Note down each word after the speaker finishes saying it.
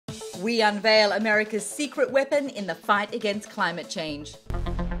We unveil America's secret weapon in the fight against climate change.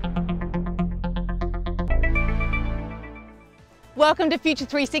 Welcome to Future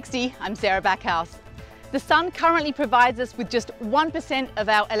 360. I'm Sarah Backhouse. The sun currently provides us with just 1% of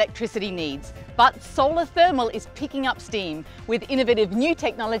our electricity needs, but solar thermal is picking up steam with innovative new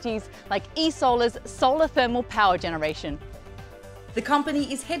technologies like eSolar's solar thermal power generation. The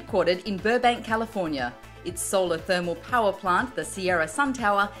company is headquartered in Burbank, California. Its solar thermal power plant, the Sierra Sun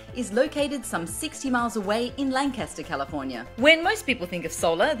Tower, is located some 60 miles away in Lancaster, California. When most people think of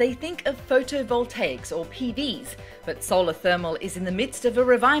solar, they think of photovoltaics or PVs. But solar thermal is in the midst of a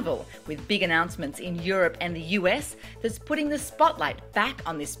revival, with big announcements in Europe and the US that's putting the spotlight back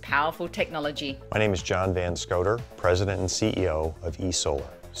on this powerful technology. My name is John Van Scoter, President and CEO of eSolar.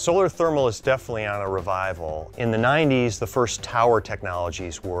 Solar thermal is definitely on a revival. In the 90s, the first tower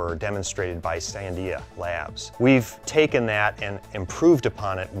technologies were demonstrated by Sandia Labs. We've taken that and improved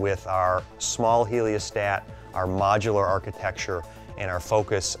upon it with our small heliostat, our modular architecture, and our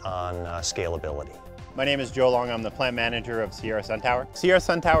focus on scalability. My name is Joe Long. I'm the plant manager of Sierra Sun Tower. Sierra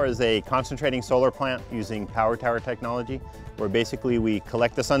Sun Tower is a concentrating solar plant using power tower technology, where basically we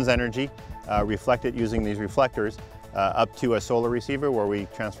collect the sun's energy, reflect it using these reflectors, up to a solar receiver where we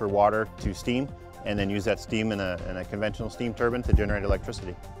transfer water to steam and then use that steam in a conventional steam turbine to generate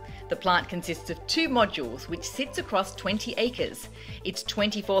electricity. The plant consists of 2 modules which sits across 20 acres. Its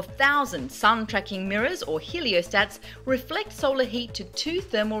 24,000 sun tracking mirrors or heliostats reflect solar heat to 2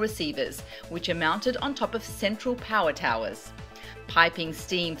 thermal receivers which are mounted on top of central power towers. Piping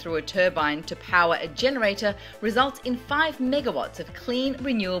steam through a turbine to power a generator results in 5 megawatts of clean,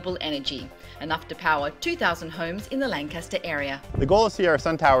 renewable energy, enough to power 2,000 homes in the Lancaster area. The goal of Sierra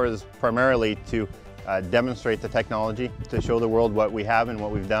Sun Tower is primarily to demonstrate the technology, to show the world what we have and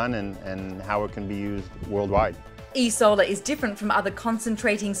what we've done and how it can be used worldwide. eSolar is different from other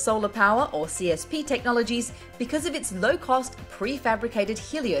concentrating solar power or CSP technologies because of its low-cost prefabricated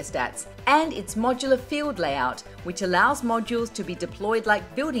heliostats and its modular field layout, which allows modules to be deployed like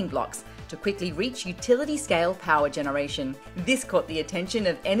building blocks to quickly reach utility-scale power generation. This caught the attention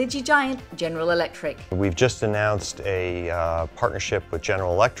of energy giant General Electric. We've just announced a partnership with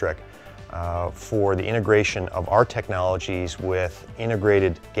General Electric for the integration of our technologies with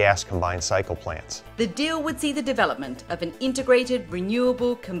integrated gas combined cycle plants. The deal would see the development of an integrated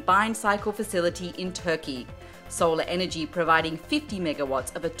renewable combined cycle facility in Turkey. Solar energy providing 50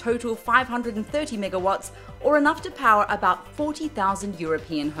 megawatts of a total 530 megawatts, or enough to power about 40,000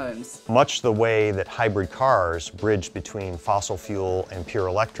 European homes. Much the way that hybrid cars bridge between fossil fuel and pure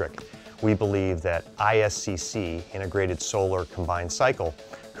electric, we believe that ISCC, Integrated Solar Combined Cycle,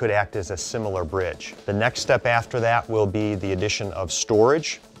 could act as a similar bridge. The next step after that will be the addition of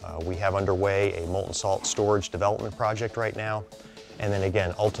storage. We have underway a molten salt storage development project right now. And then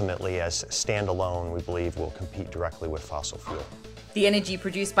again, ultimately as standalone, we believe will compete directly with fossil fuel. The energy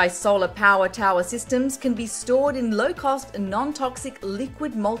produced by solar power tower systems can be stored in low-cost and non-toxic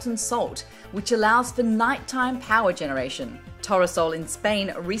liquid molten salt, which allows for nighttime power generation. Torresol in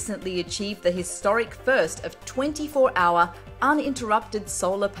Spain recently achieved the historic first of 24-hour uninterrupted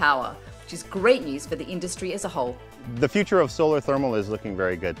solar power, which is great news for the industry as a whole. The future of solar thermal is looking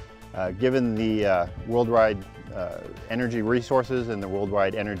very good. Given the worldwide energy resources and the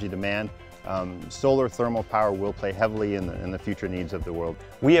worldwide energy demand, solar thermal power will play heavily in the future needs of the world.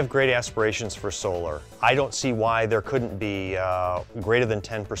 We have great aspirations for solar. I don't see why there couldn't be greater than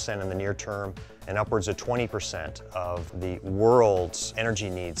 10% in the near term and upwards of 20% of the world's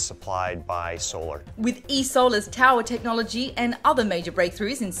energy needs supplied by solar. With eSolar's tower technology and other major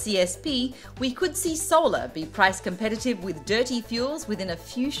breakthroughs in CSP, we could see solar be price competitive with dirty fuels within a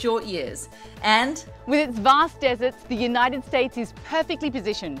few short years. And with its vast deserts, the United States is perfectly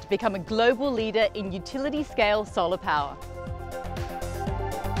positioned to become a global leader in utility-scale solar power.